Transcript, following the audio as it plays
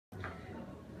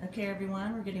Okay,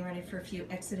 everyone, we're getting ready for a few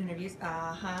exit interviews.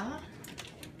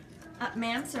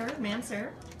 Ma'am,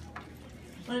 sir.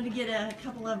 Wanted to get a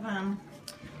couple of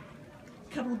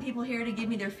people here to give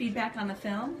me their feedback on the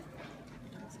film.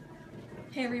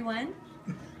 Hey, everyone.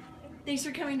 Thanks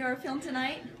for coming to our film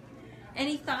tonight.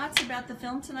 Any thoughts about the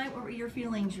film tonight? What were your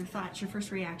feelings, your thoughts, your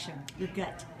first reaction, your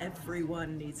gut?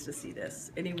 Everyone needs to see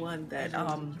this. Anyone that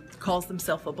calls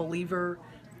themselves a believer,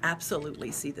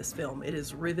 absolutely see this film. It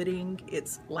is riveting.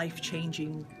 It's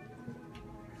life-changing.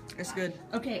 It's good.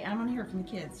 Okay, I want to hear from the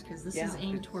kids because this is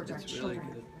aimed towards our children.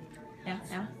 Really good.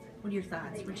 Yeah. What are your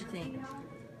thoughts? What'd you think?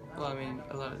 Well, I mean,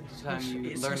 a lot of the time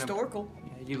It's historical.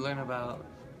 You learn about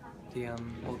the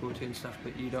World War II and stuff,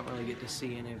 but you don't really get to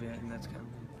see any of it, and that's kind of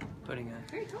putting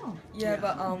a Very cool. Yeah,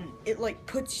 but it like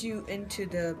puts you into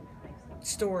the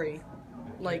story,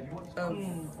 like of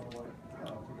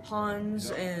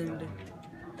Hans and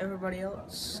everybody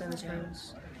else and his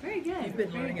friends. Very good. You've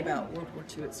been learning about World War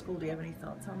II at school. Do you have any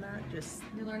thoughts on that?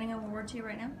 You're learning about World War II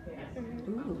right now?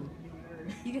 Ooh.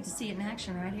 You get to see it in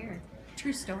action right here.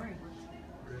 True story.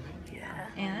 Yeah.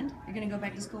 And you're going to go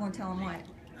back to school and tell them what?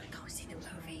 Go see the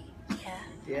movie. Yeah.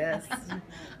 Yes.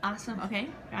 Awesome. Okay,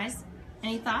 guys.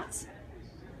 Any thoughts?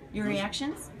 Your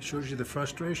reactions? It shows you the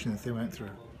frustration that they went through.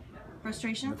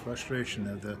 Frustration? The frustration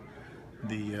of the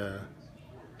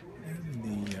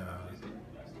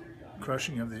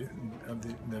crushing of the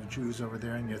Jews over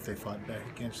there, and yet they fought back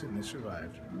against it and they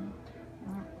survived.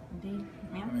 Indeed.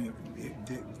 I Ma'am? mean,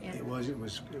 it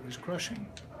was crushing.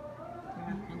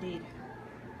 Yeah, indeed.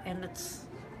 And it's,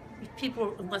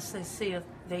 people, unless they see it,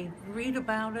 they read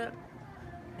about it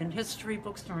in history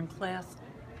books or in class,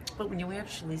 but when you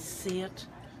actually see it,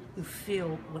 you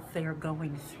feel what they're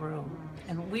going through.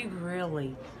 And we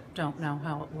really don't know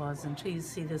how it was until you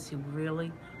see this. You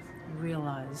really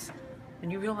realize,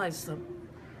 and you realize the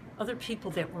other people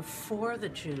that were for the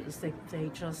Jews, they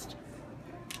just,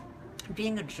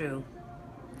 being a Jew,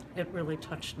 it really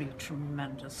touched me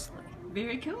tremendously.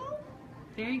 Very cool.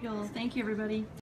 Very cool. Thank you, everybody.